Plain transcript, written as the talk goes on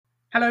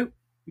Hello,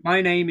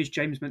 my name is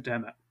James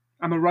McDermott.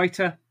 I'm a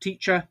writer,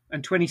 teacher,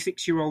 and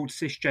 26-year-old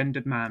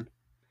cisgendered man.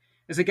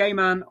 As a gay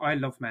man, I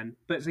love men,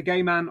 but as a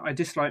gay man, I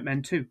dislike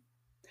men too.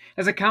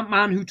 As a camp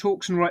man who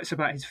talks and writes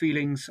about his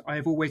feelings, I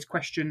have always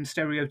questioned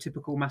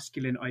stereotypical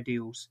masculine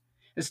ideals.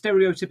 As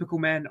stereotypical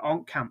men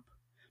aren't camp,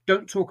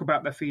 don't talk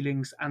about their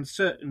feelings, and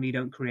certainly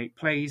don't create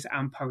plays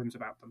and poems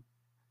about them.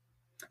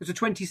 As a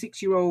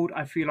 26-year-old,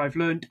 I feel I've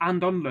learned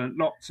and unlearned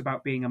lots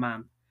about being a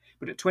man,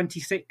 but at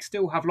 26,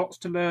 still have lots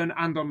to learn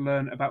and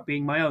unlearn about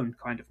being my own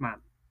kind of man.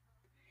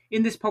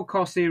 In this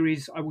podcast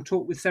series, I will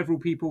talk with several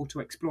people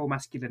to explore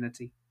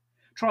masculinity,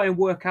 try and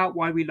work out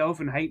why we love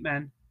and hate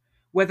men,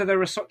 whether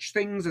there are such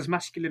things as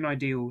masculine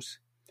ideals,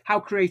 how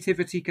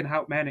creativity can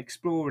help men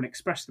explore and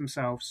express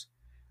themselves,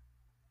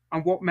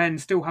 and what men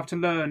still have to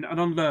learn and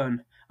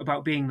unlearn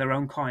about being their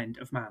own kind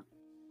of man.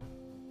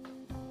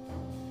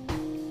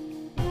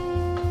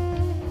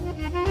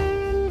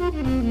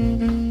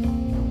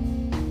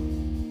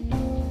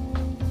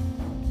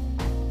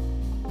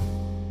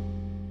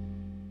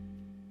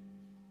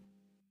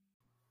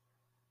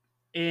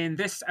 In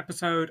this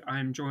episode,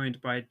 I'm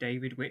joined by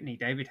David Whitney.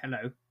 David,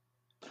 hello.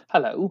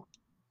 Hello.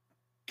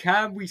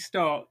 Can we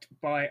start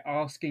by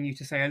asking you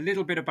to say a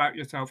little bit about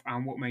yourself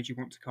and what made you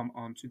want to come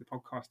on to the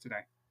podcast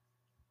today?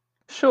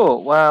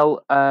 Sure.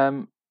 Well,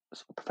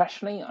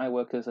 professionally, I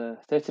work as a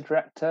theatre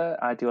director.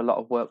 I do a lot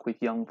of work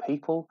with young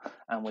people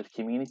and with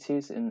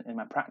communities in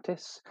my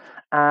practice.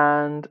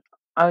 And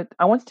I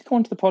wanted to come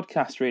onto the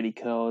podcast really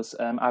because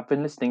I've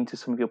been listening to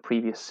some of your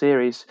previous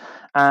series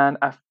and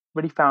I've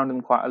really found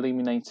them quite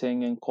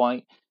illuminating and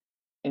quite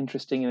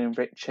interesting and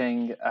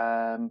enriching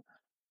from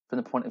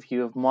the point of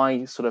view of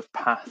my sort of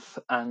path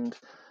and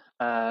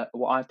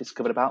what I've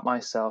discovered about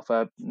myself.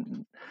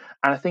 And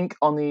I think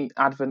on the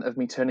advent of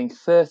me turning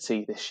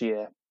 30 this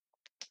year,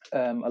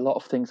 a lot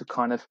of things have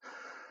kind of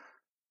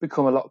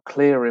become a lot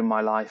clearer in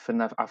my life,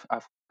 and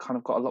I've kind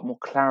of got a lot more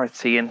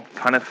clarity in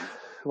kind of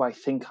who I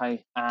think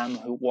I am,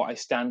 what I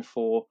stand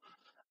for,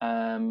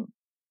 and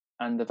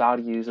the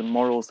values and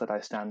morals that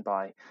I stand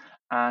by.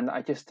 And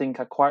I just think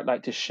I quite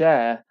like to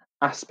share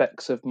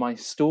aspects of my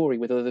story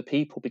with other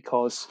people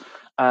because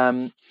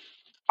I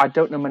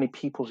don't know many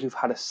people who've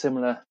had a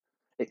similar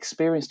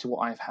experience to what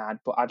I've had,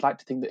 but I'd like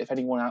to think that if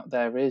anyone out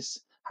there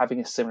is having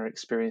a similar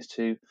experience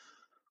to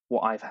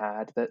what I've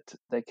had, that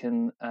they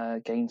can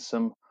gain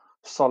some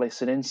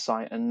solace and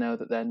insight and know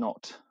that they're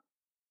not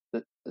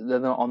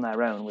on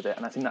their own with it.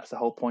 And I think that's the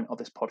whole point of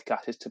this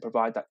podcast, is to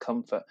provide that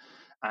comfort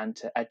and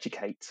to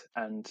educate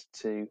and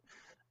to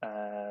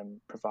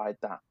provide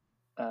that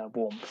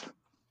warmth.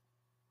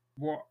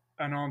 What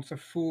an answer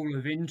full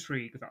of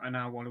intrigue that I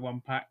now want to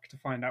unpack to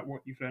find out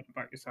what you've learned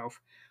about yourself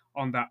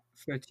on that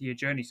 30-year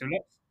journey. So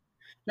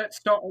let's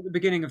start at the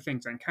beginning of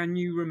things then. Can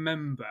you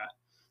remember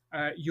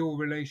your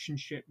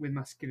relationship with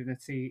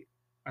masculinity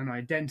and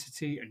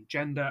identity and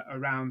gender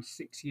around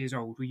 6 years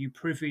old? Were you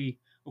privy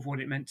of what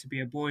it meant to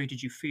be a boy?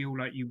 Did you feel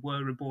like you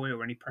were a boy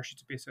or any pressure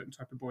to be a certain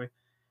type of boy?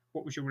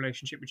 What was your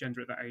relationship with gender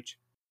at that age?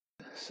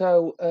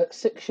 So,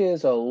 6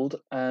 years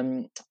old,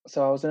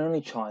 so I was an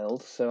only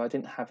child, so I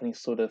didn't have any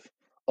sort of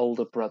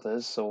older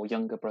brothers or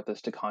younger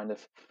brothers to kind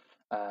of,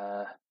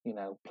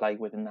 play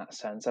with in that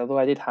sense. Although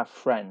I did have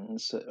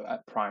friends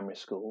at primary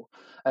school.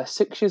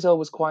 6 years old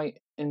was quite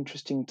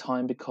interesting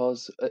time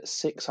because at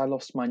six I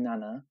lost my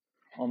nana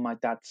on my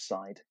dad's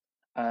side,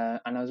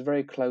 and I was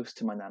very close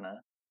to my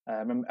nana.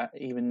 Remember,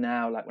 even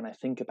now, like when I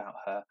think about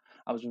her,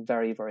 I was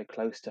very, very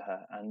close to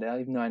her, and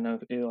even though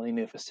I only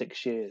knew her for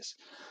 6 years,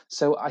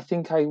 so I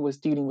think I was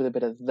dealing with a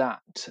bit of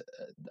that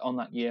on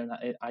that year, and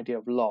that idea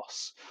of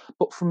loss.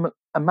 But from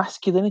a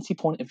masculinity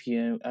point of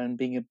view, and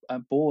being a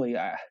boy,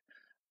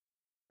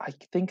 I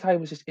think I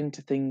was just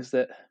into things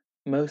that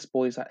most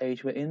boys that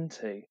age were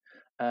into.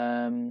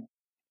 Um,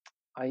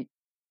 I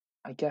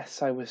I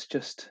guess I was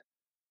just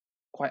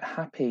quite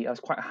happy. I was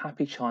quite a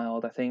happy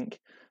child. I think,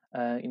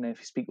 if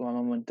you speak with my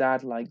mum and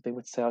dad, like they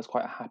would say, I was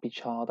quite a happy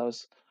child. I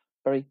was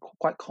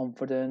quite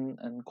confident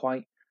and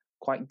quite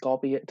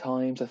gobby at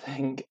times, I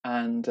think.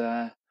 And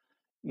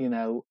you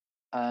know,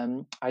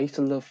 I used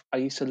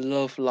to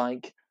love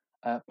like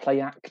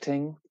play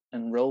acting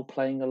and role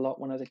playing a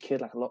lot when I was a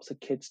kid, like lots of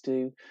kids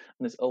do. And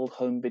there's old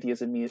home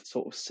videos of me at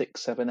sort of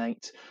 6, 7,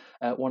 8.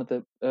 One of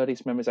the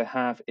earliest memories I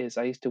have is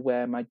I used to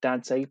wear my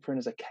dad's apron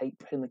as a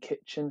cape in the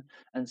kitchen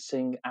and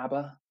sing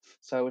ABBA.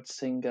 So I would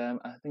sing,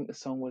 I think the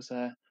song was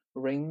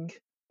 "Ring"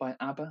 by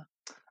ABBA,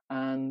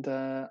 and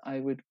I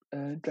would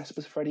dress up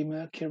as Freddie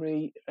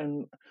Mercury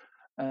and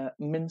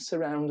mince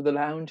around the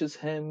lounge as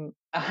him,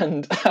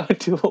 and I would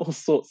do all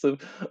sorts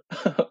of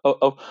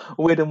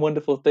weird and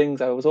wonderful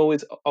things. I was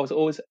always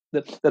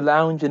the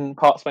lounge in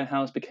parts of my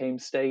house became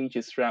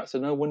stages throughout. So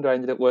no wonder I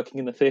ended up working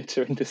in the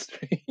theatre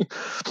industry.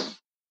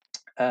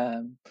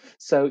 um,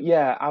 so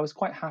yeah, I was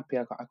quite happy.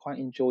 I quite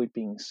enjoyed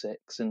being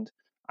six, and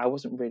I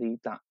wasn't really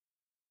that.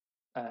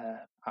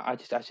 I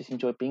just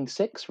enjoyed being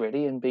six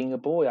really, and being a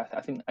boy. I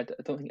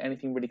don't think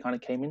anything really kind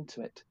of came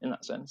into it in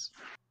that sense.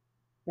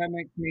 That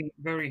makes me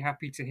very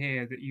happy to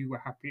hear that you were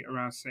happy at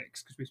around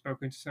 6, because we've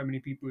spoken to so many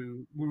people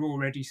who were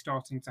already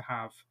starting to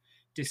have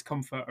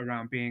discomfort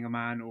around being a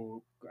man,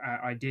 or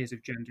ideas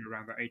of gender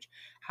around that age.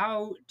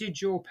 How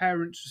did your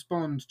parents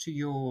respond to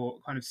your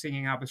kind of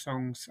singing ABBA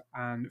songs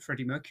and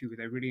Freddie Mercury? Were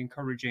they really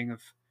encouraging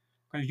of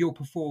kind of your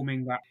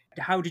performing that?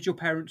 How did your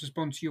parents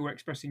respond to your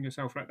expressing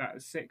yourself like that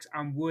at 6?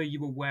 And were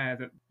you aware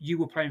that you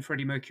were playing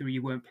Freddie Mercury,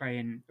 you weren't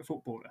playing a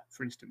footballer,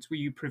 for instance? Were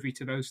you privy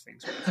to those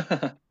things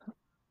first?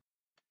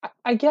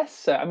 I guess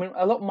so. I mean,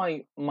 a lot of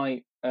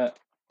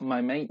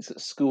my mates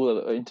at school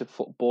are into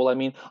football. I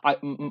mean,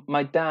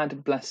 my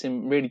dad, bless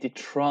him, really did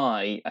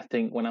try. I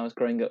think when I was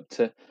growing up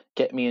to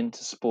get me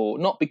into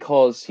sport, not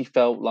because he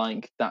felt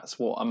like that's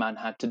what a man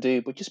had to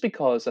do, but just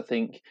because I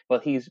think, well,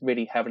 he's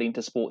really heavily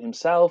into sport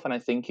himself, and I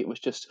think it was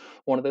just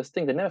one of those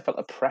things. I never felt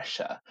a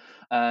pressure.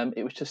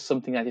 It was just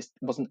something I just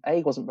wasn't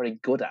very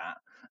good at,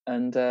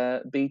 and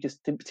B,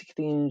 just didn't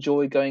particularly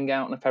enjoy going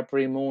out on a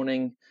February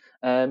morning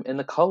in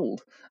the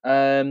cold.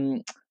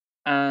 Um,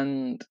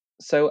 and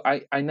so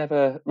I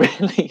never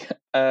really,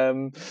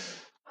 um,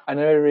 I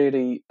never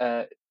really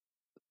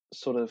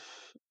sort of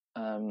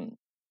um,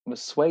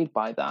 was swayed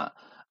by that.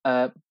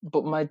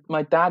 But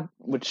my dad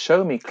would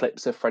show me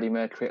clips of Freddie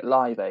Mercury at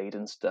Live Aid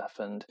and stuff,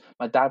 and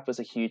my dad was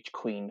a huge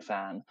Queen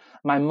fan.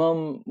 My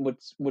mum would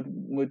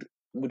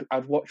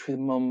I'd watch with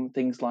mum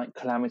things like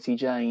Calamity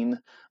Jane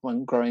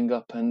when growing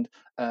up, and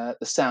The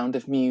Sound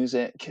of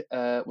Music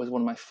was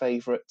one of my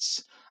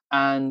favourites.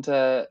 And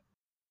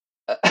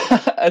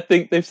I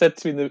think they've said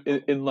to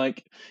me in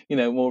like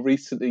more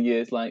recent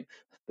years, like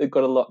they've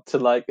got a lot to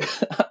like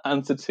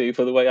answer to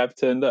for the way I've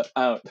turned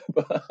out,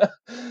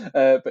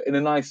 but in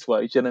a nice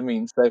way. Do you know what I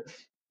mean?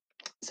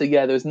 So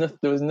yeah, there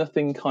was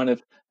nothing kind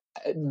of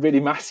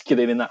really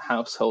masculine in that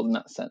household in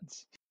that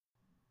sense.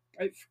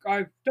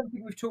 I don't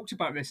think we've talked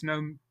about this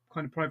in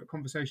kind of private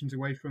conversations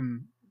away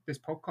from this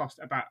podcast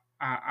about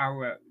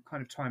our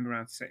kind of time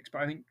around 6.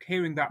 But I think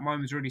hearing that mine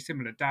was really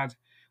similar. Dad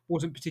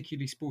wasn't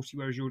particularly sporty,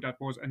 whereas your dad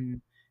was,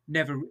 and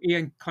never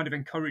kind of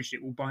encouraged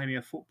it. Will buy me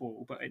a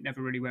football, but it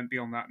never really went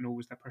beyond that, nor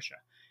was there pressure.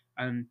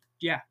 And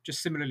yeah,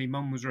 just similarly,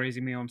 mum was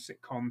raising me on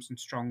sitcoms and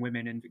Strong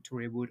Women and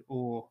Victoria Wood,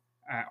 or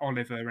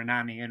Oliver and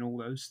Annie and all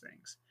those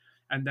things.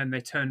 And then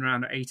they turned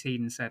around at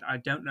 18 and said, I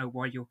don't know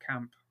why you're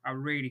camp. I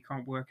really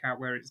can't work out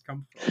where it's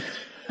come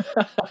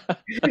from.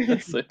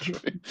 That's so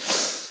true.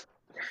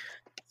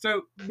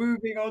 So,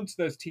 moving on to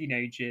those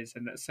teenage years,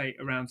 and let's say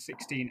around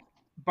 16,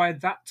 by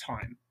that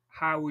time,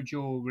 how would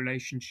your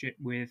relationship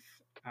with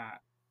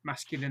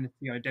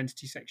masculinity,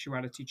 identity,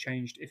 sexuality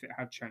changed, if it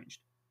had changed?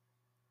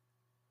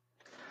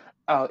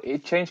 Oh,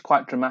 it changed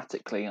quite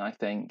dramatically, I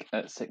think,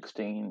 at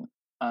 16.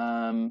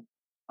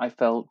 I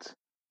felt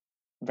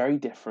very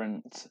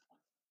different,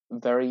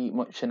 very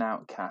much an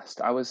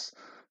outcast. I was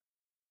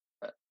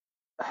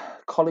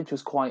college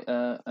was quite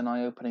an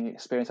eye-opening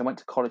experience. I went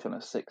to college when I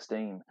was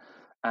 16,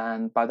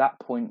 and by that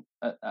point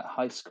at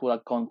high school,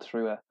 I'd gone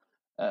through a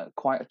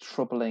quite a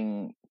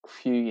troubling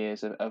few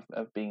years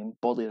of being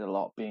bullied a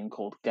lot, being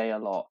called gay a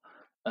lot,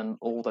 and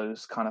all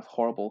those kind of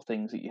horrible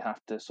things that you have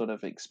to sort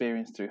of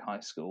experience through high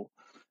school.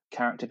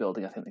 Character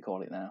building, I think they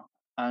call it now.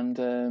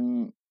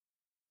 And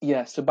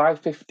yeah, so by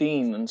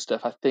 15 and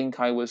stuff, I think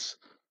I was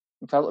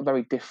felt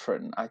very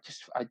different. I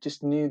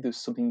just knew there was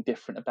something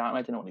different about me.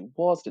 I didn't know what it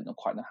was. Didn't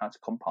quite know how to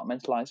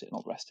compartmentalize it and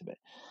all the rest of it.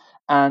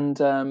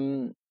 And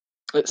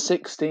at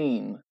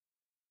 16,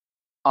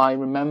 I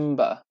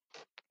remember.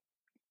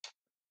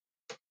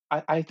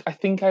 I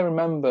think I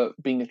remember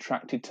being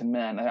attracted to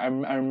men. I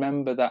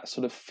remember that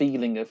sort of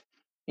feeling of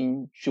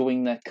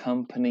enjoying their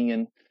company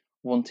and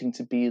wanting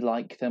to be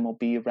like them or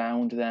be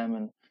around them.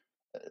 And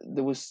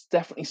there was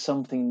definitely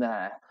something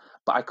there,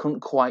 but I couldn't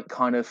quite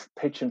kind of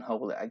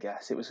pigeonhole it. I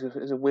guess it was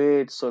a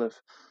weird sort of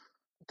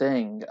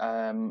thing.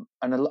 And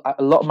a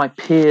lot of my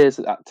peers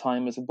at that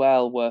time as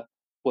well were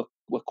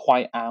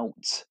quite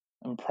out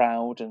and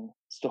proud and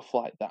stuff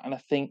like that. And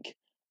I think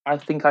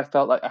I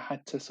felt like I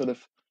had to sort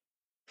of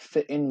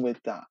fit in with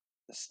that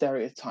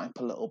stereotype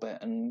a little bit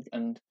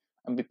and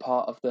be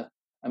part of the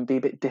and be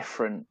a bit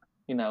different,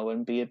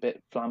 and be a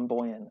bit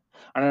flamboyant.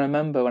 And I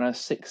remember when I was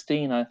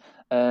 16, I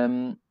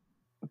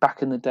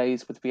back in the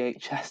days with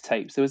VHS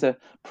tapes, there was a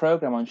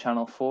program on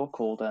Channel 4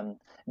 called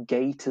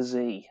Gay to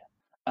Z.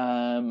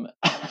 And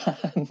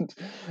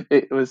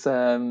it was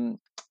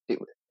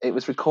it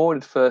was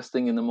recorded first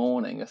thing in the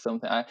morning or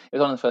something. It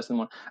was on the first thing in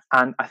the morning,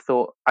 and I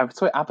saw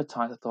it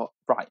advertised. I thought,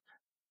 right,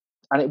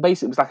 and it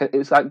basically was like it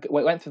was like it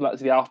went through like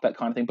the alphabet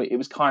kind of thing, but it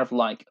was kind of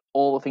like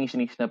all the things you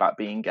need to know about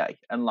being gay,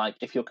 and like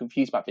if you're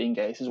confused about being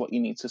gay, this is what you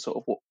need to sort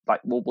of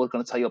like. Well, we're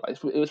going to tell you about.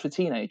 It was for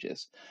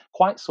teenagers,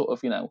 quite sort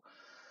of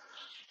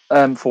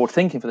forward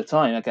thinking for the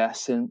time, I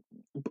guess. And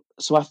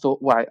so I thought,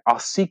 right, I'll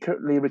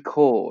secretly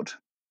record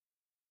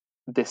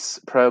this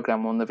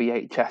program on the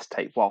VHS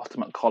tape whilst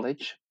I'm at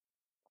college,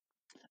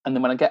 and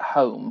then when I get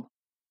home,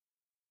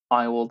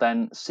 I will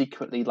then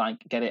secretly like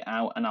get it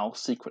out and I'll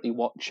secretly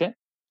watch it.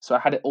 So I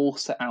had it all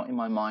set out in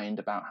my mind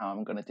about how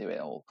I'm going to do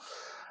it all.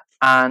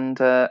 And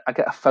I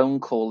get a phone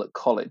call at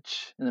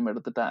college in the middle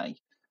of the day,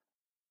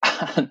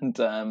 and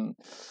um,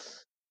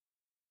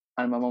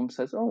 and my mum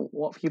says, "Oh,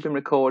 what have you been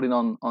recording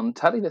on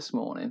telly this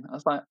morning?" I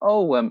was like,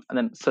 "Oh," and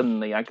then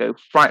suddenly I go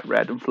bright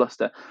red and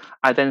fluster.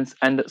 I then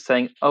end up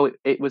saying, "Oh,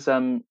 it was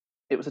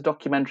a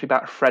documentary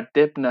about Fred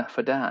Dibner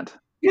for Dad."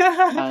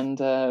 And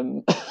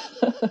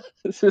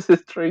this is a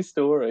true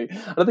story.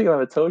 I don't think I've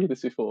ever told you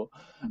this before.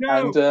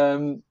 And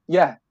No.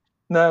 yeah,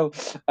 no.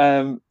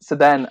 So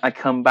then I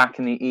come back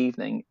in the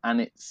evening,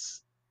 and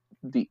it's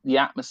the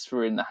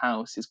atmosphere in the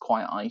house is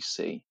quite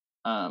icy.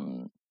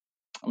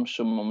 I'm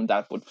sure my mum and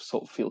dad would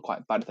sort of feel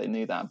quite bad if they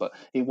knew that, but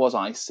it was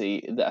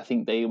icy. I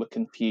think they were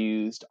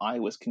confused. I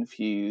was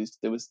confused.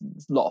 There was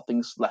a lot of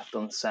things left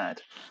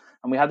unsaid.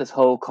 And we had this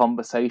whole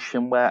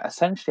conversation where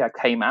essentially I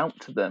came out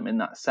to them in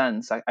that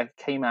sense. I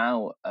came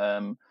out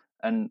and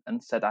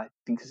said, I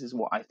think this is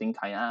what I think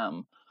I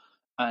am.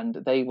 And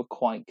they were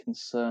quite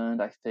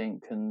concerned, I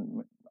think,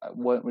 and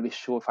weren't really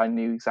sure if I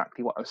knew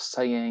exactly what I was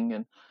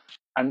saying.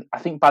 And I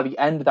think by the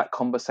end of that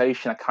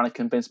conversation, I kind of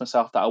convinced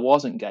myself that I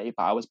wasn't gay,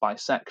 but I was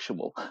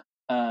bisexual.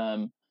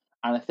 And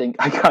I think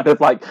I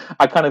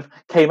kind of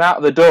came out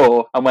of the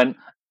door and went,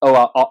 oh,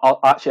 I'll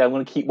actually, I'm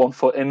going to keep one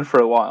foot in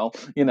for a while,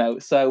 you know.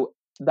 So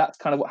that's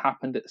kind of what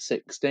happened at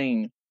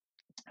 16.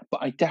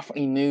 But I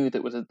definitely knew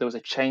that there was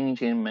a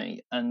change in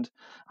me, and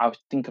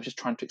think I was just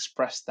trying to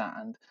express that,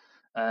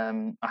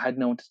 and I had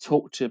no one to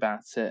talk to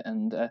about it,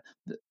 and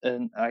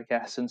I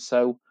guess, and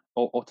so,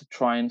 or to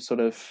try and sort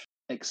of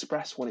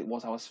express what it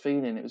was I was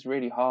feeling. It was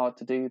really hard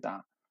to do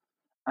that.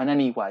 And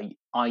anyway,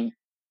 I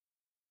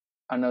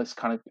know it's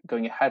kind of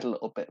going ahead a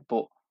little bit,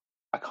 but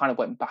I kind of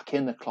went back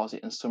in the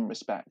closet in some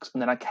respects,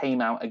 and then I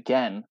came out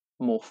again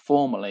more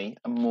formally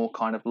and more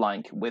kind of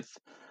like with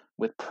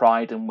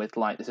pride and with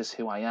like this is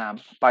who I am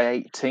by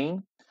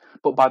 18.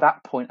 But by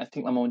that point, I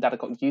think my mum and dad had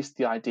got used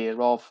to the idea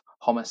of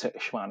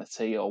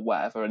homosexuality or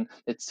whatever, and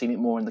they'd seen it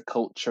more in the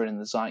culture and in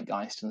the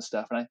zeitgeist and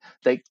stuff, and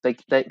they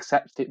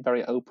accepted it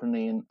very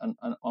openly and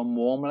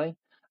warmly.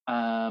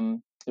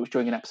 It was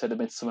during an episode of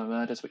Midsummer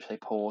Murders, which they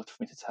paused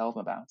for me to tell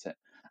them about it,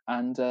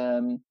 and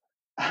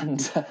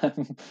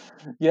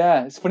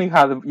yeah, it's funny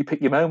how you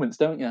pick your moments,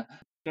 don't you?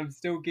 I'm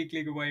still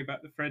giggling away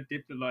about the Fred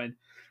Dibner line.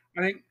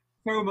 I think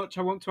so much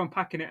I want to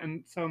unpack in it,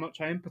 and so much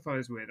I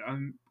empathise with.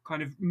 I'm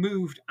kind of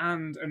moved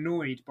and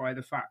annoyed by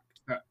the fact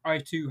that I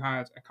too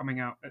had a coming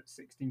out at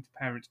 16 to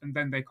parents, and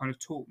then they kind of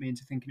talked me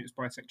into thinking it was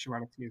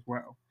bisexuality as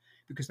well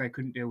because they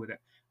couldn't deal with it,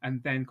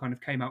 and then kind of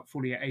came out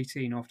fully at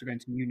 18 after going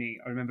to uni.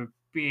 I remember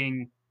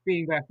being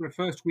there for the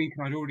first week,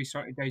 and I'd already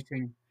started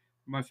dating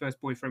my first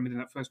boyfriend within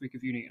that first week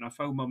of uni, and I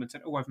phoned mum and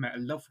said, "Oh, I've met a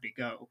lovely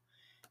girl,"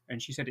 and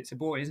she said, "It's a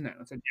boy, isn't it?"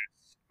 And I said,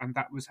 "Yes," and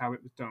that was how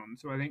it was done.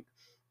 So I think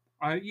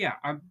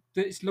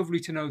it's lovely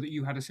to know that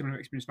you had a similar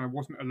experience, and I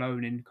wasn't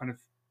alone in kind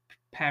of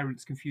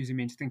parents confusing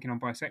me into thinking I'm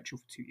bisexual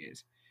for 2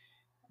 years,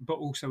 but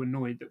also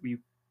annoyed that we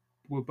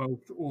were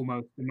both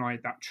almost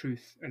denied that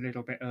truth a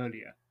little bit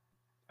earlier.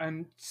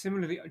 And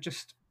similarly,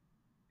 just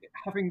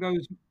having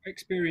those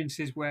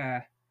experiences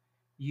where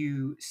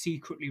you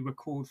secretly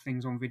record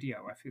things on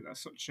video. I feel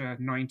that's such a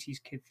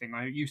 90s kid thing.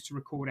 I used to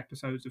record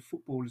episodes of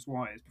Footballers'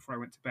 Wives before I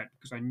went to bed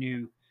because I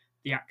knew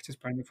the actors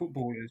playing the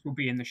footballers would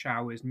be in the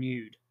showers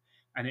nude,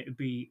 and it would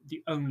be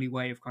the only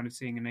way of kind of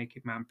seeing a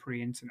naked man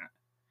pre-internet.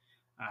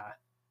 Uh,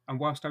 and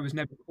whilst I was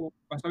never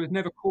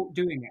caught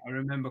doing it, I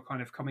remember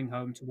kind of coming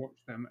home to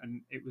watch them,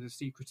 and it was a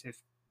secretive,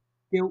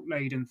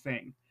 guilt-laden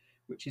thing,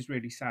 which is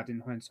really sad in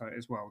hindsight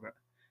as well. That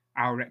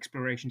our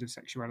explorations of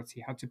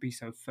sexuality had to be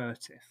so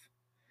furtive.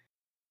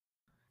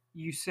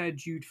 You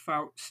said you'd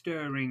felt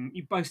stirring.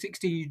 By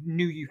 16, you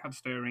knew you had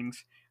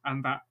stirrings,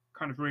 and that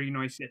kind of really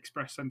nicely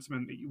expressed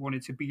sentiment that you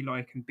wanted to be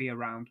like and be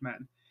around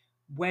men.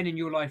 When in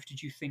your life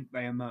did you think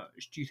they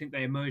emerged? Do you think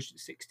they emerged at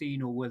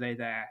 16, or were they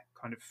there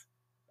kind of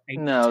 8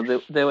 to No,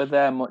 10? they were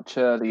there much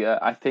earlier.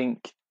 I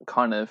think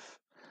kind of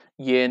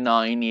year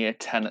 9, year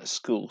 10 at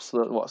school.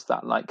 So what's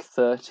that, like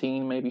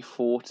 13, maybe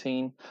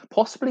 14,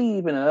 possibly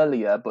even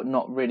earlier, but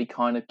not really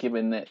kind of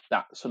giving it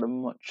that sort of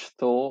much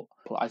thought.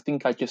 I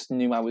think I just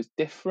knew I was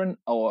different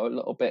or a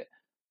little bit.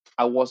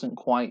 I wasn't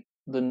quite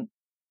the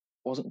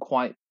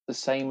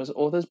same as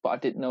others, but I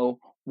didn't know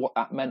what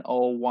that meant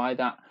or why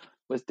that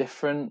was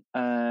different.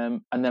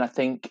 And then I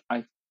think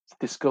I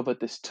discovered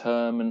this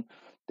term and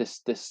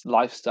this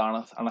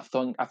lifestyle, and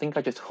I think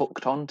I just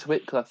hooked onto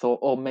it because I thought,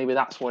 oh, maybe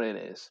that's what it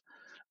is,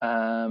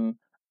 um,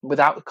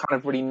 without kind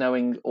of really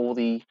knowing all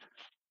the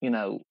you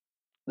know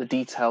the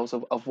details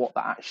of what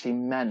that actually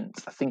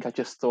meant. I think I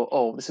just thought,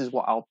 oh, this is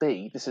what I'll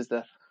be. This is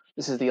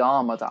the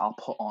armor that I'll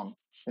put on,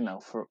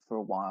 for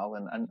a while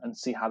and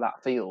see how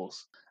that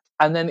feels.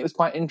 And then it was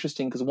quite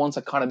interesting because once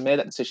I kind of made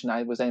that decision,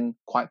 I was then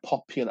quite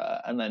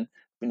popular, and then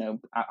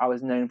I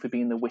was known for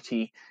being the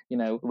witty,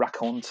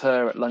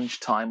 raconteur at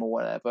lunchtime or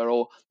whatever,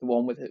 or the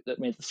one with it that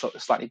made the sort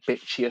of slightly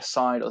bitchier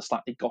side or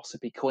slightly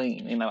gossipy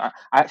queen. I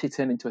actually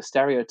turned into a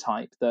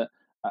stereotype that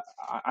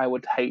I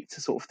would hate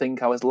to sort of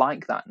think I was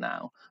like that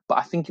now. But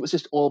I think it was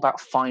just all about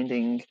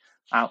finding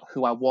out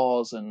who I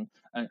was and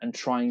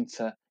trying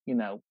to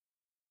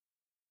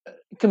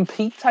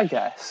compete, I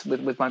guess,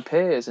 with my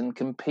peers and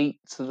compete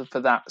for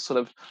that sort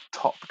of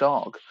top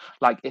dog.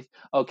 Like, if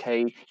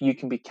okay, you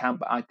can be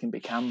camper, I can be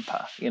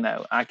camper.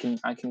 I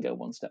can go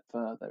one step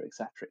further,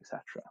 etc.,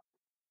 etc.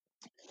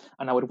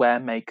 And I would wear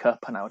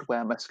makeup and I would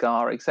wear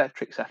mascara,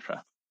 etc.,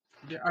 etc.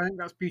 Yeah, I think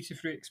that's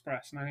beautifully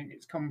expressed, and I think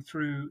it's come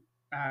through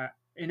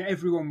in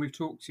everyone we've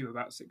talked to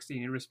about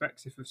 16,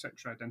 irrespective of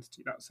sexual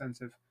identity. That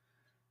sense of,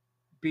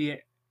 be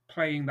it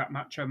playing that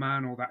macho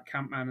man or that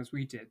camp man as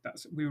we did,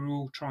 that's we were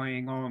all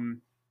trying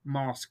on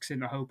masks in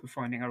the hope of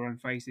finding our own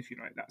face, if you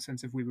like. That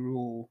sense of we were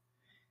all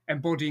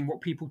embodying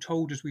what people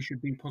told us we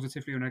should be,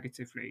 positively or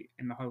negatively,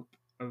 in the hope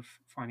of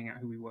finding out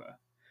who we were.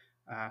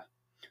 Uh,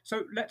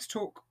 so let's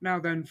talk now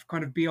then,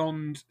 kind of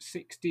beyond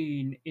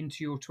 16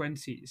 into your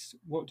 20s.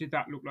 What did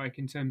that look like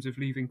in terms of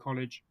leaving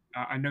college?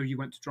 I know you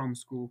went to drama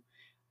school.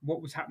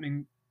 What was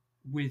happening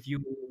with your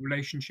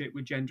relationship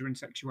with gender and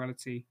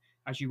sexuality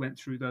as you went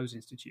through those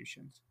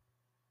institutions?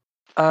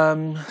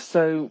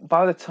 So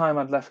by the time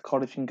I'd left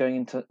college and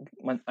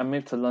when I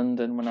moved to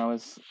London when I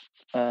was,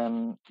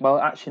 well,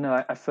 actually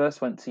no, I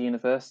first went to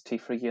university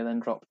for a year, then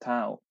dropped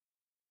out.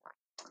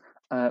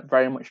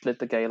 Very much lived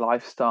the gay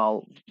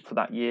lifestyle for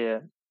that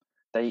year.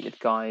 Dated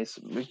guys.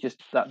 We just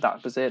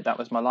that was it. That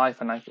was my life,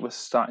 and I was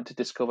starting to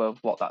discover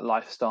what that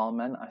lifestyle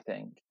meant. I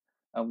think,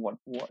 and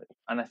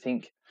and I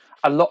think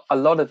a lot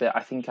of it.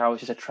 I think I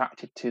was just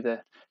attracted to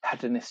the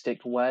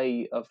hedonistic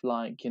way of,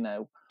 like,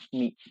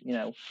 meet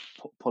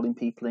pulling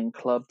people in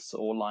clubs,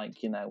 or like,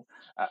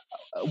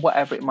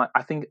 whatever it might.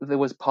 I think there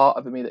was part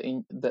of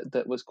me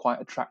that was quite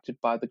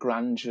attracted by the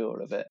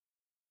grandeur of it.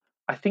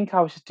 I think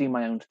I was just doing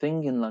my own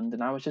thing in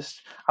London. I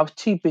was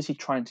too busy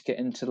trying to get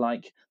into,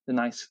 like, the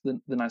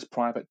nice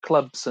private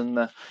clubs, and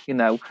the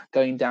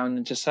going down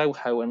into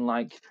Soho, and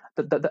like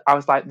I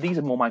was like, these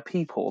are more my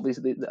people.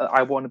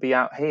 I want to be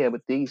out here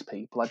with these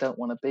people. I don't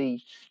want to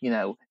be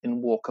in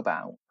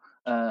Walkabout.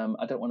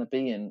 I don't want to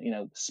be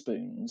in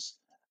Spoons,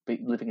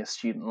 living a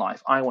student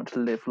life. I want to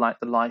live like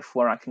the life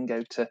where I can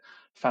go to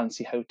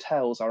fancy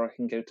hotels, or I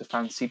can go to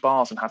fancy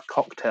bars and have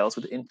cocktails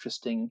with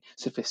interesting,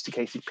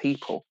 sophisticated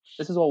people.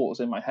 This is all what was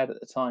in my head at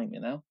the time,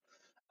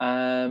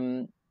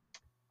 Um,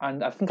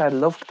 and I think I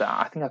loved that.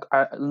 I think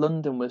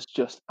London was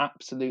just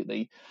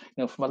absolutely,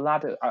 from a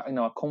lad.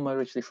 I come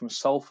originally from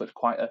Salford,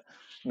 quite a,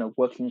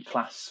 working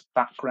class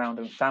background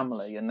and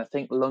family, and I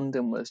think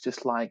London was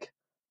just like,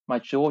 my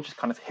jaw just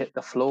kind of hit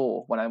the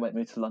floor when I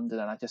moved to London,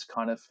 and I just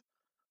kind of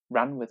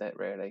ran with it,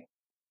 really.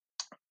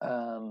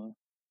 Um,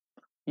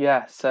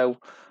 yeah, so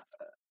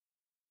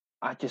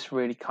I just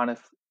really kind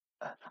of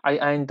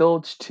I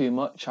indulged too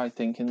much, I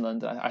think, in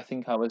London. I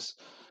think I was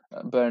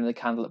burning the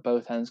candle at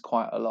both ends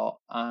quite a lot,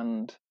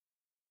 and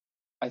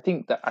I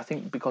think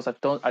because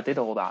I did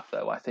all that,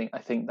 though. I think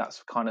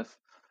that's kind of,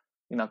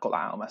 got that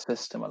out of my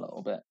system a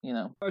little bit.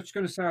 I was just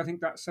going to say, I think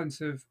that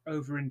sense of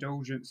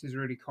overindulgence is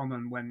really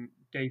common when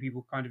gay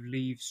people kind of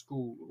leave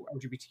school, or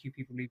LGBTQ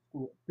people leave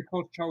school,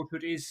 because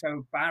childhood is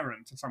so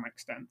barren to some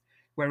extent,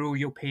 where all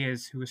your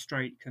peers who are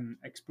straight can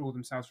explore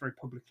themselves very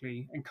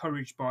publicly,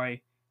 encouraged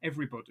by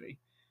everybody.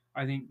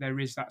 I think there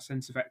is that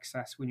sense of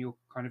excess when you're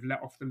kind of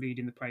let off the lead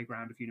in the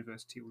playground of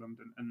University of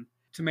London. And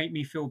to make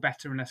me feel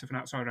better and less of an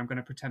outsider, I'm going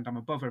to pretend I'm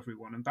above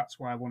everyone. And that's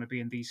why I want to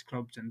be in these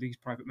clubs and these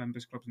private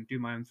members clubs and do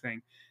my own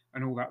thing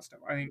and all that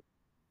stuff. I think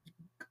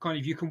kind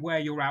of, you can wear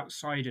your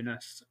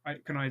outsiderness.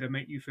 It can either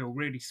make you feel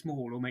really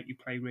small or make you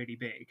play really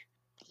big.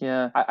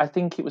 Yeah, I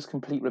think it was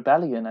complete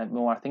rebellion. The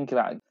more I think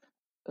about it,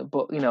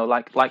 but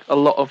like a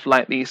lot of,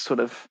 like, these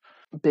sort of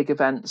big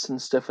events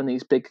and stuff, and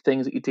these big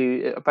things that you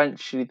do,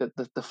 eventually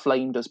the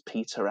flame does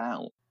peter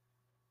out.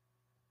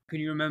 Can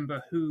you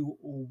remember who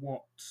or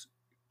what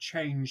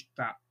changed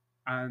that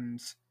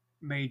and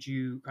made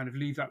you kind of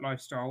leave that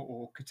lifestyle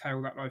or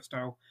curtail that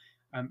lifestyle,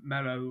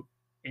 mellow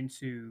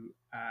into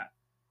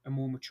a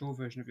more mature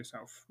version of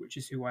yourself, which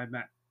is who I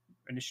met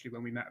initially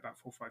when we met about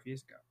 4 or 5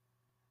 years ago?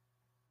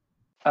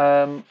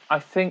 I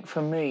think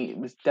for me, it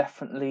was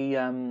definitely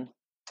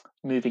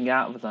moving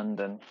out of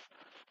London.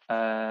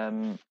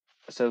 Um,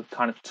 so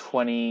kind of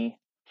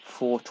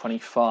 24,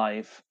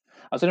 25.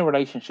 I was in a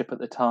relationship at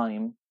the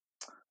time,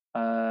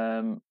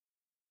 um,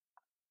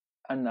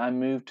 and I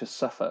moved to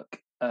Suffolk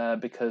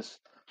because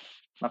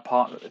my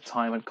partner at the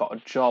time had got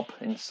a job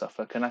in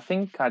Suffolk, and I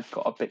think I'd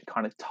got a bit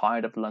kind of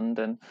tired of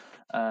London.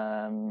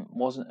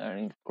 Wasn't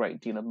earning a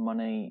great deal of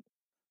money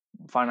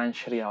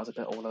financially. I was a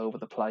bit all over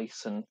the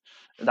place, and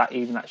that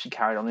even actually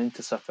carried on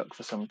into Suffolk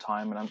for some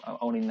time. And I'm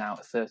only now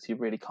at 30,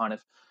 really kind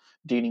of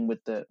dealing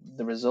with the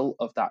result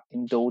of that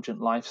indulgent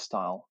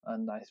lifestyle.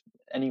 And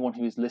anyone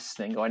who is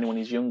listening, or anyone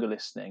who's younger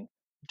listening,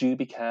 do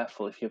be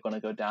careful if you're going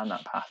to go down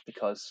that path,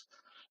 because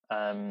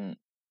um,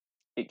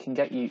 it can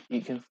get you.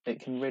 It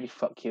can really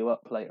fuck you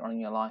up later on in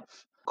your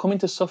life. Coming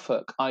to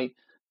Suffolk, I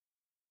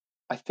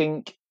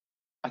think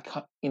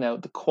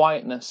the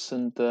quietness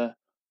and the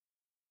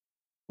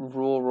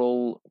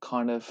rural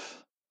kind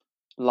of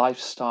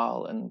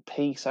lifestyle and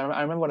peace. I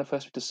remember when I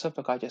first went to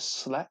Suffolk, I just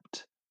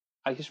slept.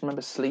 I just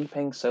remember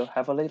sleeping so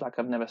heavily, like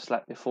I've never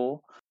slept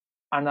before.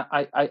 and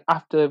I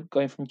after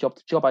going from job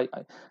to job, I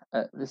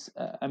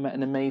met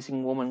an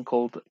amazing woman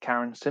called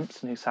Karen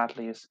Simpson, who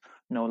sadly is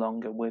no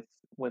longer with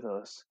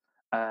us.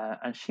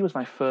 And she was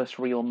my first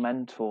real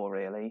mentor,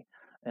 really,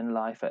 in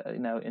life,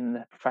 in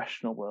the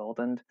professional world.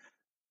 And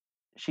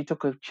she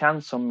took a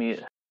chance on me.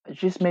 It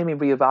just made me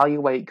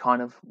reevaluate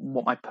kind of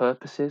what my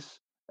purpose is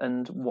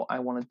and what I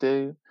want to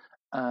do.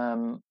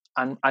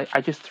 And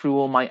I just threw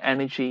all my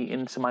energy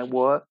into my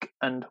work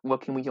and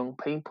working with young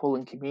people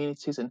and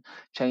communities and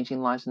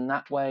changing lives in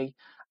that way.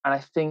 And I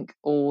think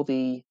all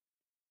the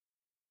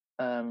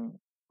um,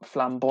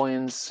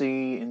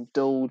 flamboyancy,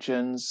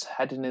 indulgence,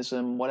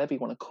 hedonism, whatever you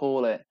want to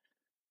call it,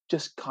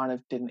 just kind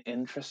of didn't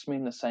interest me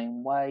in the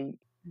same way.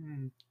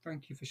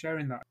 Thank you for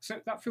sharing that. So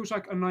that feels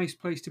like a nice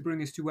place to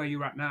bring us to where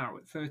you're at now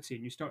at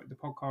 13. You started the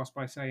podcast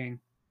by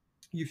saying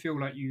you feel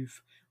like you've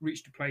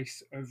reached a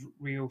place of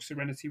real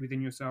serenity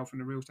within yourself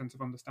and a real sense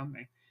of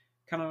understanding.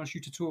 Can I ask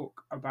you to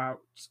talk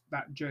about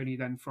that journey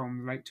then from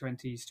the late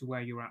 20s to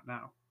where you're at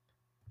now?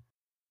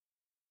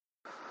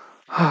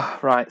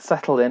 Right,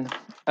 settle in.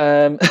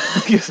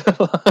 'Cause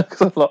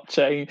a lot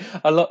changed.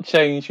 A lot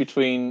changed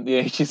between the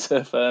ages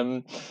of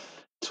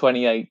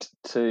 28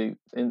 to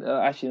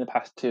actually in the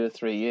past 2 or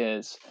 3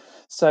 years.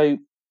 So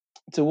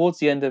towards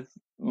the end of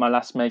my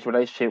last major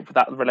relationship,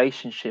 that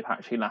relationship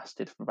actually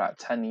lasted for about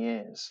 10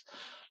 years.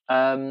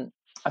 I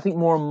think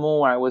more and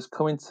more I was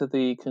coming to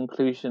the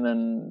conclusion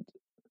and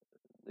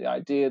the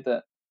idea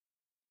that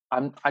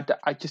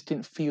I just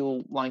didn't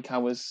feel like I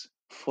was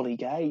fully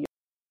gay.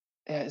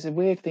 Yeah, it's a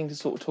weird thing to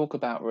sort of talk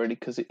about, really,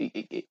 because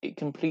it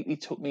completely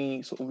took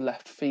me sort of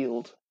left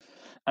field.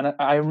 And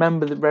I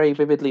remember that very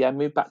vividly. I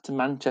moved back to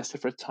Manchester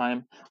for a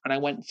time, and I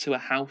went to a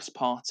house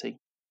party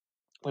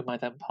with my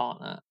then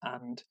partner,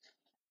 and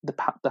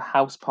the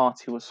house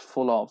party was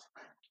full of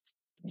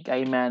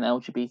gay men,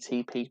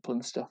 LGBT people,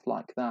 and stuff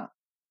like that.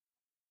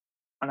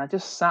 And I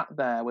just sat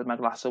there with my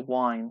glass of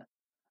wine,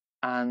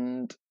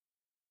 and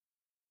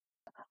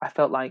I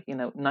felt like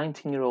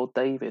 19-year-old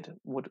David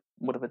would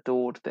have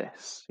adored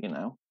this.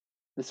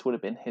 This would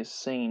have been his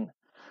scene.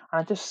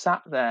 And I just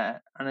sat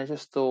there, and I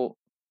just thought,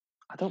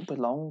 I don't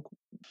belong,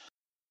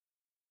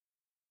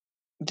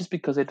 just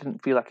because I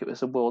didn't feel like it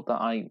was a world that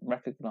I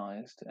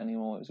recognised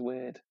anymore. It was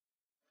weird.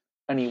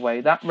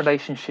 Anyway, that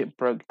relationship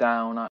broke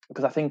down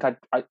because I think like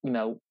I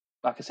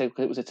said,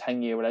 because it was a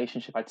 10-year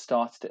relationship, I'd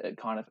started it at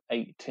kind of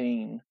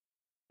 18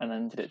 and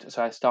ended it.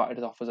 So I started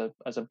it off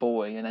as a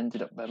boy and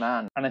ended up a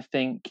man. And I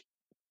think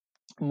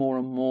more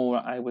and more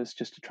I was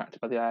just attracted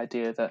by the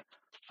idea that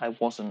I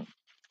wasn't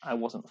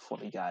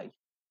fully gay.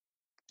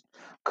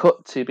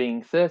 Cut to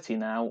being 30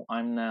 now,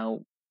 I'm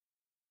now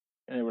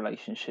in a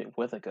relationship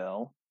with a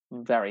girl,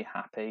 very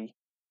happy.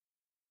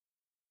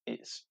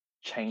 It's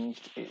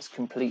changed, it's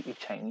completely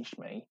changed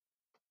me.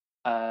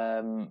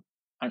 And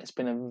it's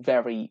been a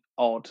very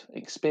odd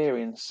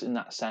experience in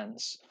that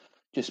sense,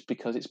 just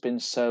because it's been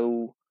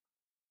so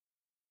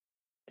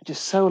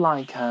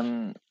like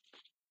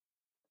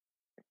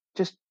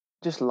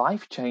just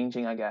life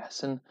changing, I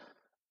guess. And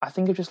I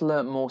think I've just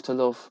learnt more to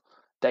love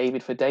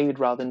David for David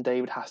rather than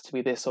David has to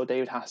be this or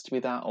David has to be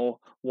that or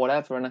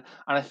whatever. And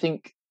I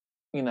think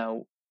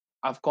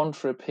I've gone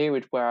through a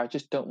period where I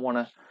just don't want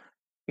to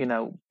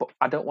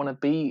I don't want to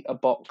be a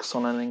box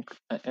on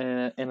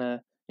in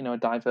a a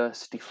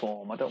diversity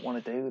form. I don't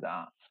want to do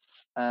that.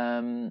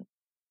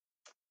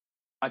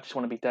 I just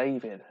want to be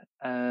David.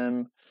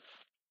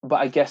 But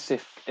I guess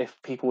if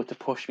people were to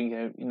push me,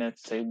 to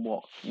say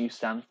what you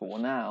stand for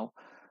now,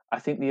 I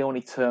think the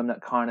only term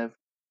that kind of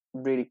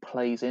really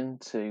plays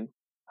into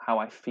how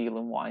I feel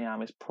and what I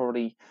am is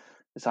probably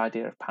this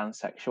idea of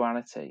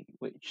pansexuality,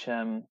 which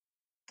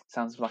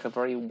sounds like a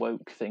very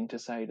woke thing to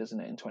say, doesn't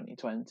it, in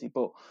 2020?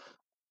 But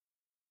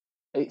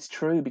it's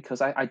true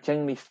because I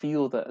genuinely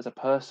feel that as a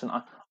person,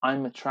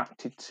 I'm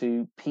attracted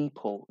to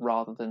people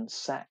rather than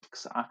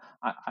sex.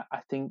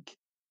 I think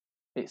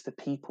it's the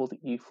people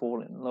that you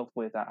fall in love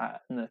with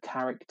and the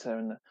character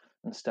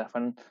and stuff.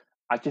 And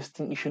I just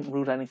think you shouldn't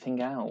rule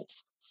anything out.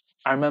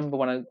 I remember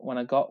when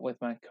I got with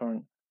my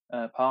current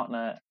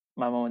partner,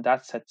 my mum and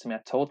dad said to me, I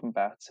told them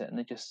about it,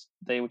 and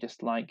they were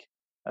just like,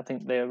 I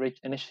think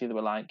initially they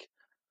were like,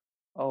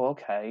 oh,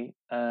 okay,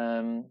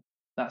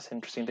 that's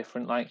interesting,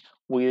 different. Like,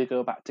 will you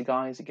go back to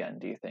guys again?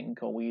 Do you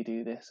think, or will you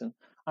do this? And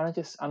I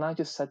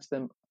just said to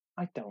them,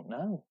 I don't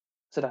know.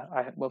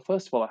 I said, well,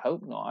 first of all, I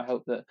hope not. I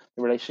hope that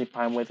the relationship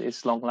I'm with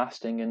is long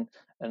lasting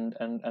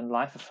and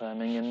life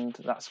affirming, and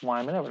that's why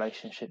I'm in a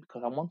relationship,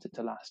 because I want it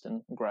to last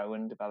and grow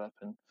and develop.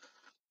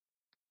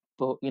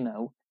 But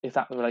if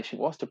that relationship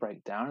was to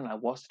break down and I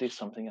was to do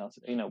something else,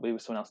 we were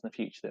someone else in the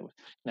future that was,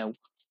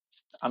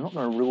 I'm not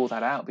going to rule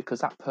that out,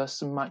 because that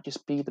person might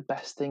just be the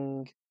best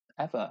thing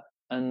ever.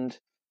 And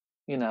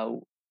you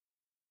know,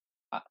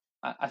 I,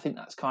 I think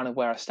that's kind of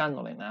where I stand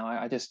on it now.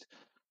 I just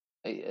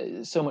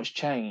so much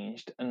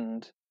changed,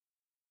 and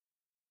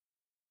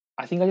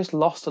I think I just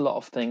lost a lot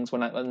of things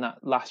when that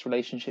last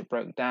relationship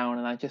broke down,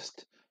 and I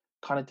just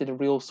kind of did a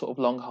real sort of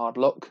long hard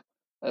look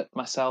at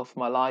myself,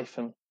 my life,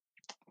 and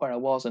where I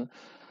was, and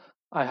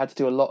I had to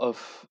do a lot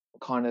of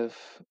kind of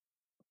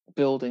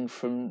building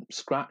from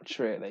scratch,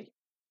 really.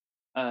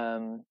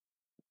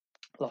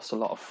 Lost a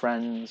lot of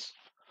friends,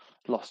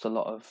 lost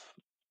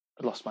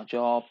my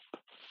job.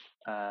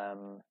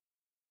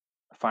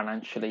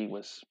 Financially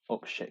was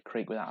up shit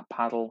creek without a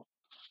paddle.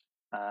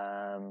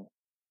 And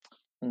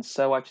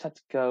so I just had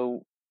to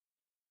go.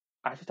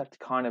 I just had to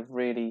kind of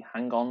really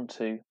hang on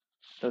to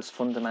those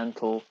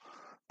fundamental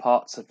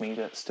parts of me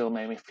that still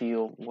made me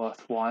feel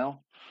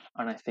worthwhile.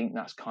 And I think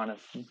that's kind of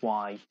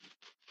why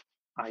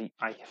I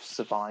have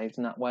survived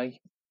in that way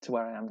to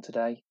where I am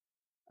today.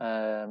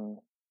 And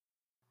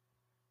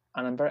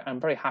I'm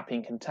very happy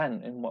and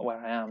content in where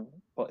I am.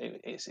 But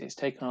it's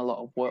taken a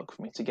lot of work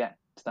for me to get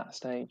to that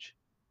stage.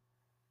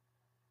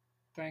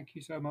 Thank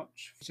you so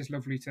much. It's just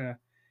lovely to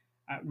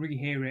really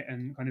hear it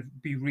and kind of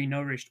be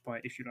re-nourished by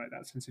it, if you like,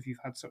 that sense of you've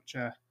had such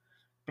a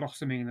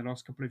blossoming in the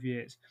last couple of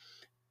years.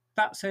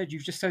 That said,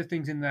 you've just said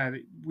things in there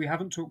that we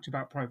haven't talked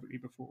about privately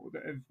before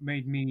that have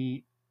made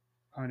me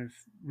kind of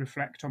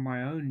reflect on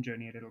my own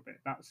journey a little bit.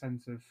 That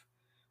sense of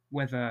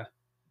whether,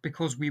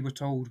 because we were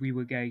told we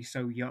were gay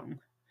so young,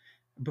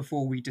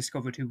 before we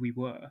discovered who we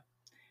were,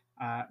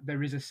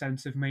 there is a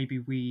sense of maybe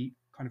we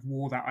kind of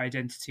wore that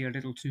identity a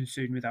little too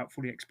soon without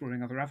fully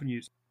exploring other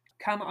avenues.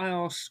 Can I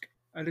ask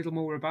a little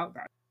more about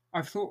that?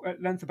 I've thought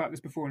at length about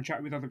this before and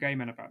chatted with other gay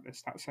men about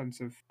this. That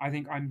sense of, I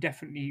think I'm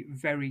definitely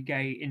very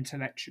gay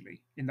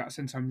intellectually. In that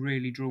sense, I'm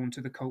really drawn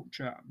to the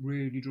culture,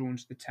 really drawn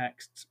to the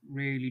texts,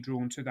 really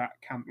drawn to that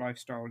camp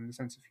lifestyle and the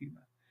sense of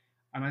humour.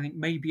 And I think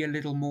maybe a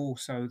little more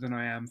so than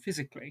I am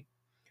physically.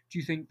 Do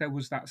you think there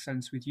was that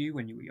sense with you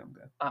when you were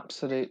younger?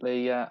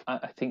 Absolutely, yeah.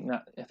 I think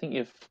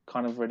you've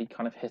kind of really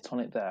kind of hit on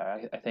it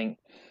there. I think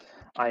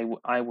I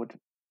would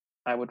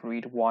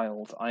read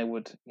Wild. I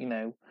would,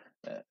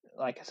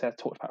 like I said, I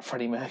talked about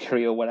Freddie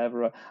Mercury or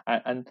whatever,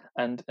 and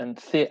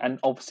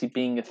obviously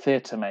being a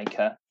theatre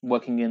maker,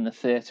 working in the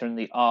theatre and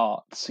the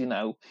arts,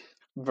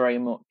 very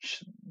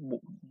much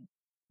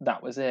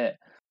that was it.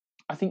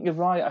 I think you're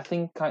right. I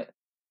think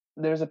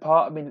there's a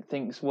part of me that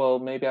thinks, well,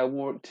 maybe I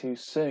wore it too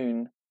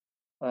soon,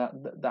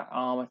 that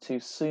armor too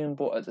soon.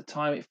 But at the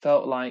time, it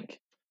felt like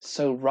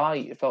so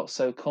right. It felt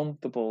so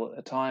comfortable at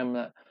the time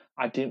that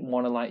I didn't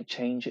want to like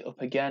change it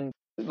up again.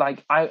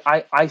 Like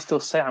I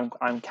still say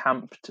I'm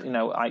camped.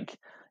 I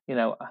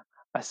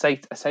say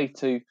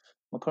to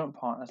my current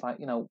partners, like,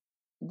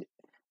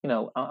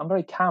 I'm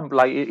very camp.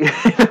 Like,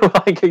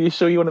 like, are you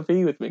sure you want to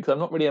be with me? Because I'm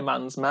not really a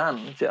man's man.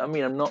 Do you know what I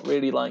mean? I'm not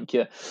really like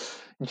your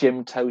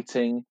gym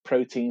toting,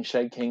 protein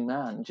shaking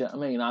man. Do you know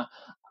what I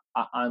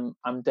mean?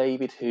 I'm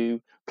David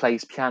who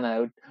plays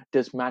piano,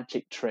 does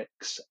magic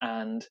tricks,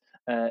 and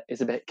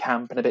is a bit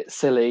camp and a bit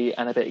silly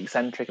and a bit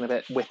eccentric and a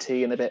bit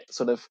witty and a bit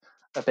sort of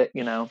a bit,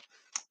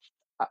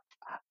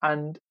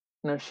 and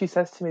she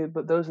says to me,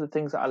 but those are the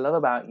things that I love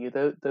about you.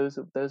 Those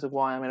are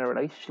why I'm in a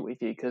relationship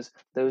with you, because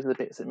those are the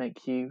bits that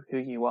make you who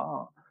you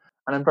are.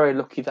 And I'm very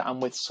lucky that I'm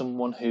with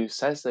someone who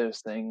says those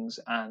things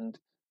and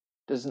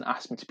doesn't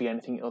ask me to be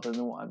anything other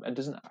than what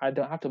I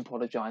don't have to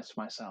apologize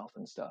for myself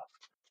and stuff.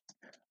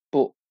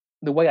 But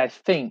the way I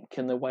think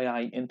and the way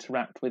I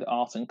interact with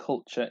art and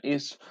culture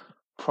is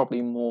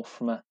probably more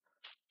from a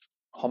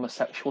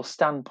homosexual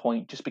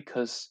standpoint, just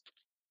because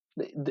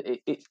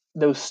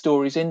those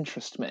stories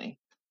interest me.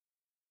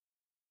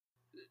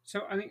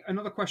 So I think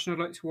another question I'd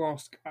like to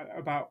ask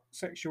about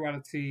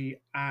sexuality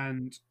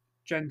and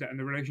gender and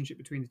the relationship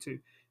between the two.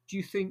 Do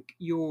you think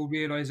your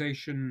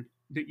realization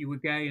that you were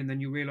gay and then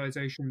your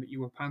realization that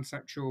you were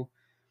pansexual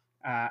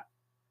uh,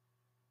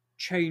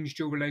 changed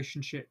your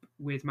relationship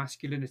with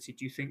masculinity?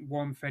 Do you think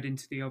one fed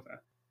into the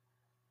other?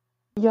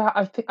 Yeah,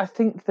 I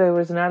think there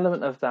was an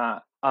element of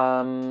that.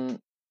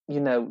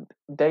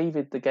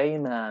 David the gay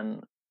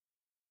man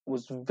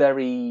was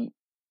very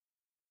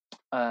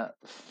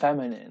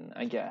feminine,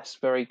 I guess,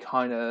 very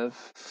kind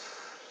of,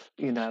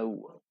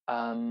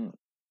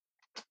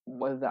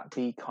 whether that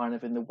be kind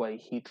of in the way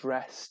he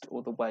dressed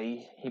or the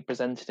way he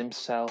presented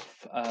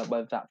himself,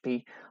 whether that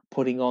be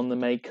putting on the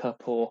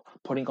makeup or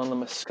putting on the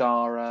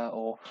mascara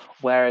or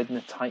wearing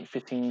the tight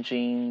fitting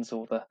jeans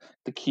or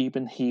the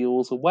Cuban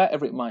heels or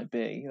whatever it might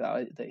be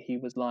that he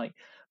was like.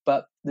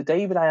 But the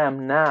David I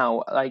am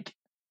now, like,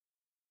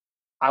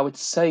 I would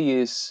say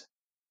is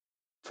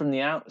from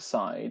the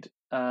outside,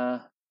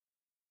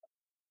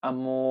 a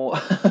more,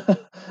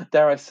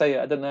 dare I say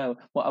it, I don't know,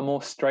 what a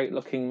more straight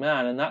looking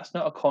man. And that's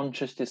not a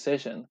conscious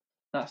decision.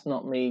 That's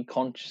not me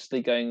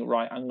consciously going,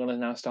 right, I'm going to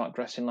now start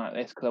dressing like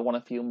this because I want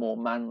to feel more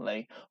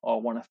manly or I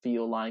want to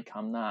feel like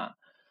I'm that.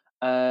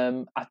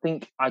 I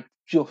think I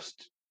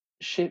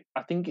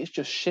think it's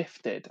just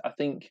shifted. I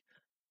think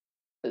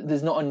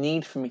there's not a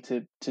need for me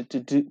to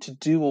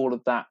do all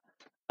of that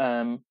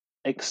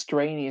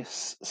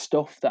extraneous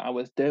stuff that I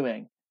was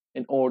doing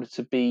in order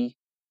to be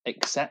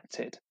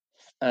accepted.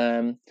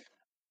 Um,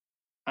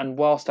 and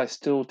whilst I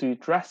still do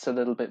dress a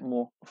little bit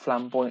more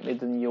flamboyantly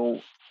than your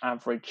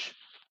average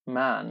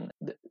man,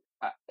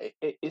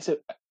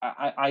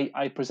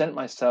 I present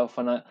myself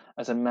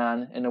as a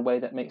man in a way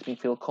that makes me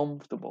feel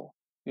comfortable,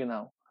 you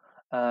know,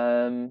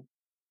 um,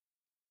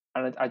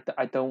 and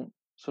I don't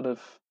sort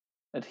of.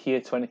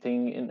 adhere to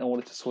anything in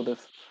order to sort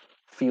of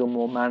feel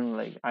more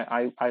manly.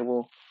 I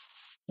will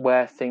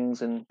wear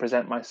things and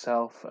present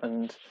myself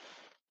and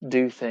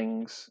do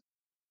things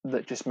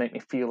that just make me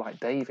feel like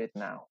David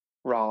now,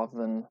 rather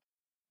than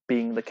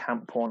being the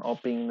camp one or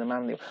being the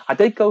manly one. I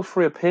did go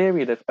through a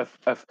period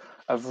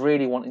of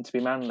really wanting to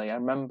be manly. I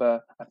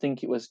remember, I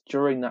think it was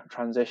during that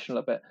transition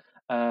a bit.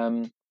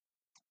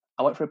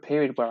 I went through a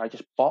period where I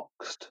just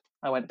boxed.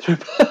 I went through,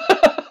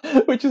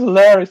 which is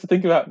hilarious to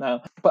think about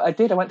now. But I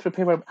did. I went through a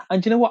period where,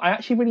 and you know what? I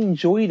actually really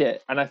enjoyed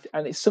it, and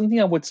it's something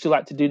I would still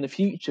like to do in the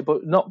future.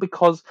 But not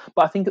because.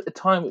 But I think at the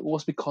time it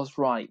was because,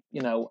 right,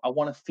 I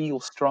want to feel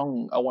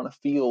strong. I want to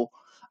feel,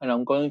 and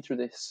I'm going through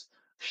this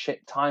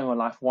shit time in my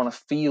life. I want to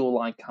feel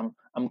like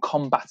I'm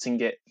combating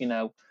it. In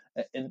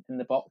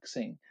the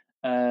boxing,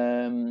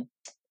 and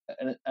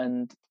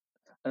and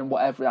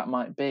whatever that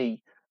might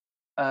be.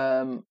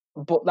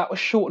 But that was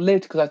short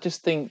lived because I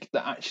just think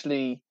that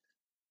actually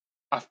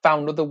I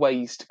found other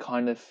ways to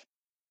kind of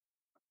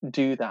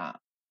do that,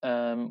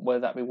 whether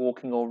that be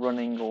walking or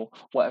running or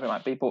whatever it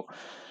might be. But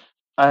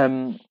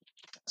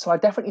so I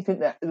definitely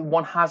think that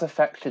one has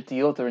affected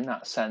the other in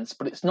that sense,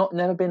 but it's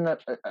never been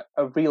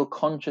a real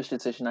conscious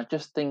decision. I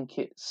think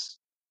it's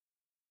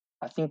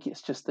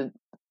just the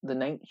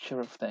nature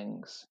of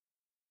things.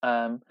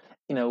 I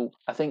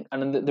think,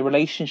 and the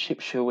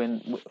relationships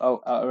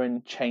are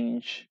in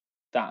change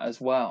that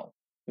as well.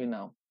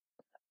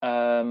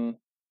 Um,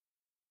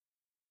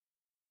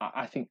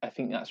 I think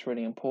that's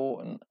really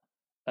important.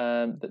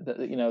 It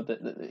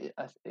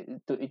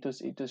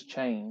does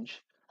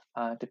change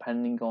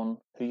depending on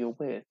who you're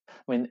with.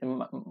 I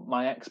mean,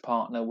 my ex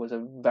partner was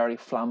a very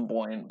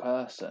flamboyant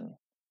person,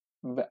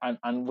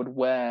 and would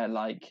wear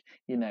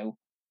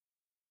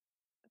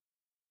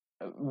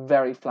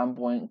very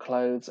flamboyant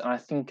clothes, and I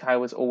think I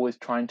was always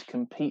trying to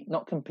compete,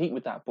 not compete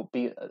with that, but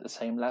be at the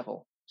same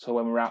level. So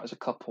when we were out as a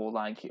couple,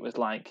 it was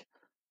like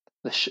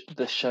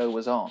the show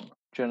was on.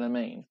 Do you know what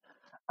I mean?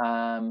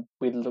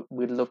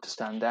 We'd love to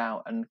stand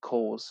out and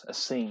cause a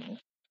scene.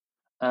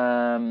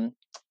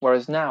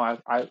 Whereas now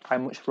I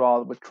much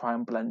rather would try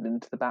and blend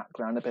into the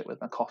background a bit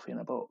with my coffee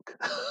and a book.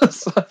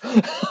 so,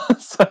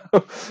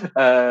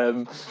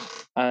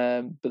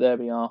 but there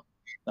we are.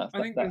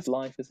 I think That's there's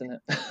life, isn't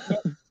it?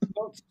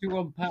 lots to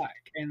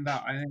unpack in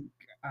that. I think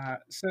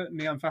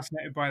certainly I'm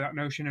fascinated by that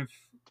notion of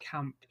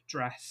camp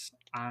dress,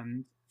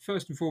 and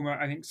first and foremost,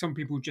 I think some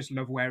people just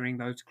love wearing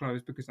those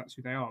clothes because that's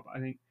who they are. But I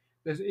think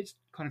it's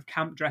kind of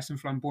camp dress and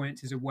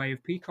flamboyance is a way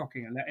of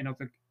peacocking and letting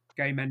other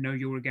gay men know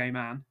you're a gay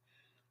man.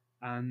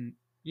 And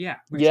yeah,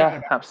 we've Yeah,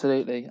 chatted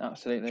absolutely,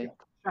 absolutely.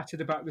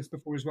 about this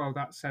before as well.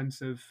 That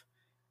sense of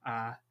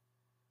uh,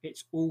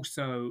 it's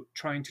also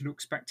trying to look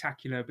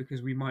spectacular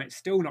because we might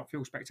still not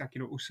feel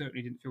spectacular, or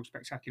certainly didn't feel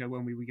spectacular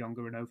when we were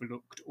younger and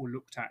overlooked or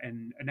looked at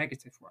in a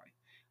negative way.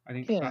 I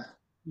think Yeah, that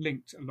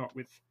linked a lot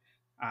with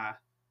uh,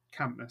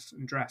 campness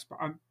and dress. But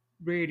I'm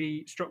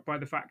really struck by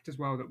the fact as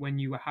well that when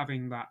you were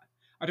having that,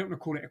 I don't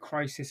want to call it a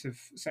crisis of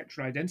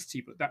sexual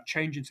identity, but that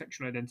change in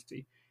sexual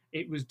identity,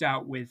 it was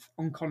dealt with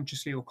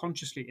unconsciously or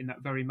consciously in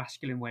that very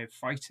masculine way of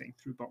fighting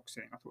through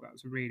boxing. I thought that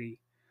was a really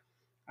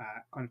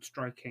kind of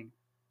striking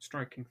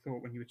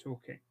thought when you were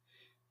talking.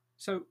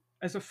 So,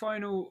 as a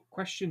final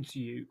question to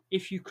you,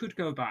 if you could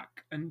go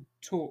back and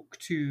talk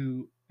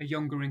to a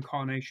younger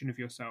incarnation of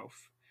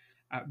yourself,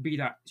 be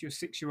that your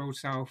 6-year-old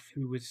self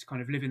who was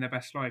kind of living their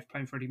best life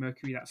playing Freddie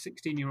Mercury, that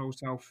 16-year-old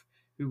self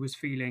who was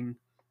feeling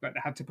like they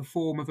had to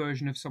perform a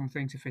version of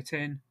something to fit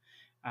in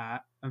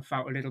and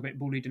felt a little bit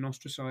bullied and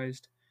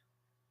ostracized,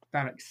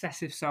 that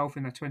excessive self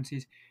in their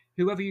 20s,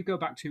 whoever you go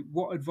back to,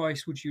 what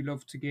advice would you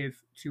love to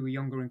give to a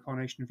younger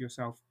incarnation of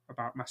yourself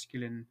about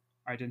masculine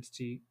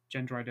identity,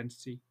 gender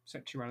identity,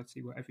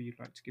 sexuality, whatever you'd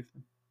like to give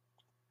them?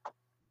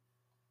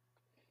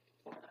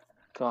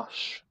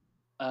 gosh.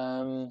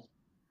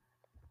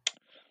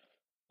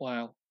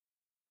 Wow.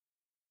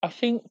 I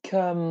think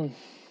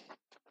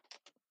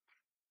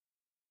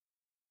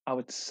I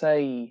would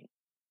say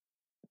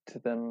to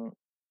them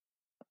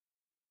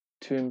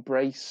to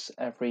embrace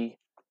every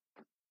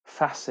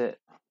facet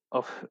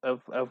of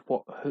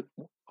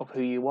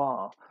who you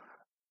are.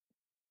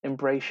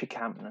 Embrace your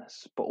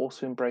campness, but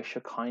also embrace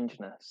your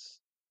kindness.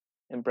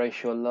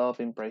 Embrace your love,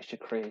 embrace your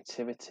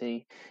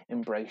creativity,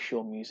 embrace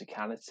your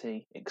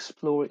musicality.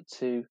 Explore it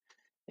to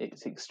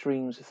its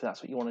extremes if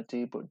that's what you want to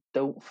do, but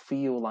don't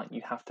feel like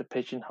you have to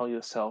pigeonhole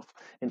yourself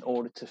in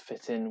order to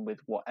fit in with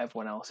what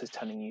everyone else is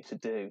telling you to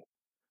do.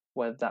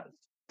 Whether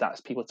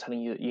that's people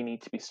telling you that you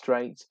need to be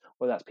straight,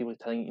 whether that's people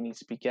telling you need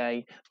to be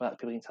gay, whether that's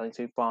people telling you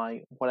to be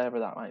bi, whatever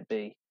that might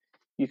be.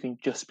 You can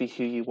just be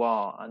who you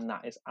are, and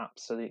that is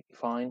absolutely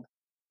fine.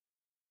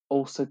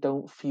 Also,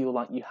 don't feel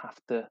like you have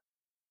to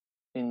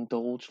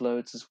indulge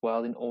loads as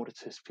well in order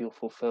to feel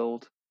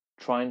fulfilled.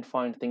 Try and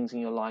find things in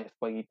your life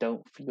where you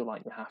don't feel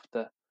like you have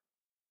to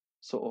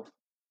sort of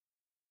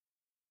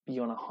be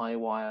on a high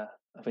wire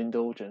of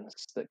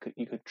indulgence that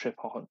you could trip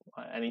on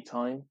at any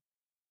time.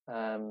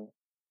 Um,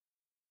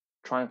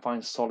 Try and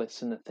find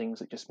solace in the things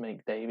that just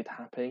make David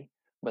happy,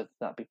 whether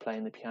that be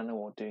playing the piano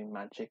or doing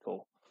magic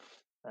or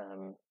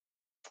um,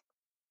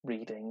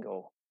 reading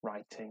or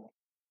writing.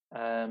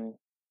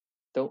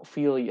 Don't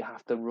feel you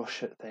have to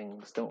rush at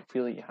things. Don't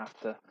feel you have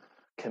to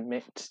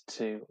commit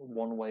to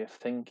one way of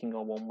thinking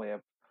or one way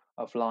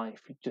of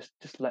life. You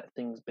just let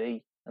things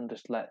be, and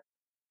just let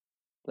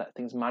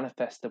things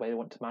manifest the way they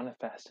want to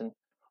manifest, and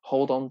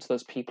hold on to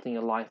those people in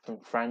your life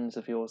and friends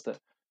of yours that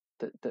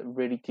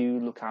really do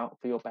look out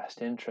for your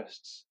best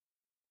interests.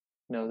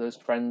 You know, those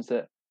friends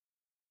that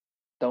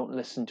don't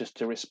listen just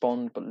to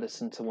respond, but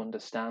listen to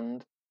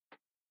understand.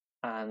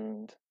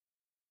 And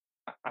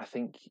I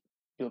think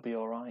you'll be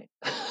all right.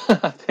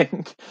 I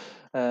think,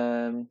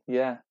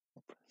 yeah,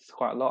 it's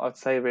quite a lot, I'd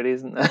say, really,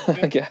 isn't there?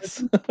 I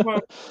guess.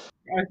 Well,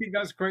 I think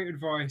that's great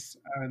advice.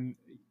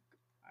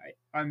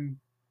 I'm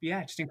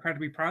just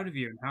incredibly proud of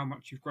you and how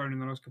much you've grown in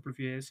the last couple of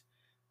years,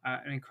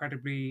 and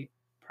incredibly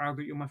proud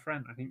that you're my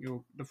friend. I think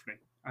you're lovely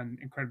and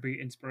incredibly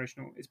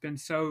inspirational. It's been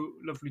so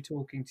lovely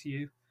talking to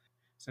you.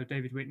 So,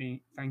 David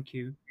Whitney, thank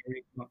you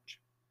very much.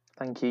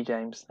 Thank you,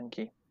 James. Thank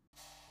you.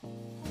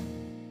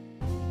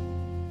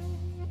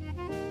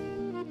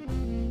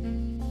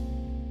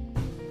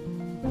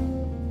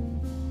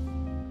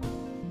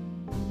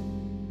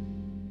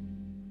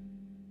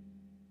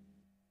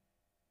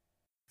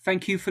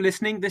 Thank you for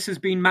listening. This has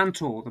been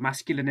Mantor, the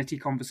Masculinity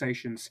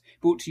Conversations,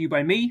 brought to you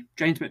by me,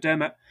 James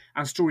McDermott,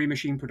 and Story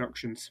Machine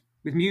Productions,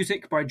 with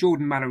music by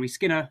Jordan Mallory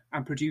Skinner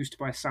and produced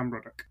by Sam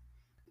Ruddock.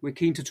 We're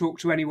keen to talk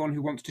to anyone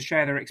who wants to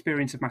share their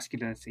experience of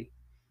masculinity.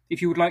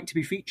 If you would like to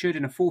be featured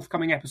in a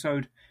forthcoming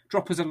episode,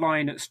 drop us a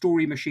line at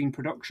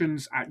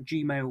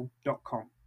storymachineproductions@gmail.com.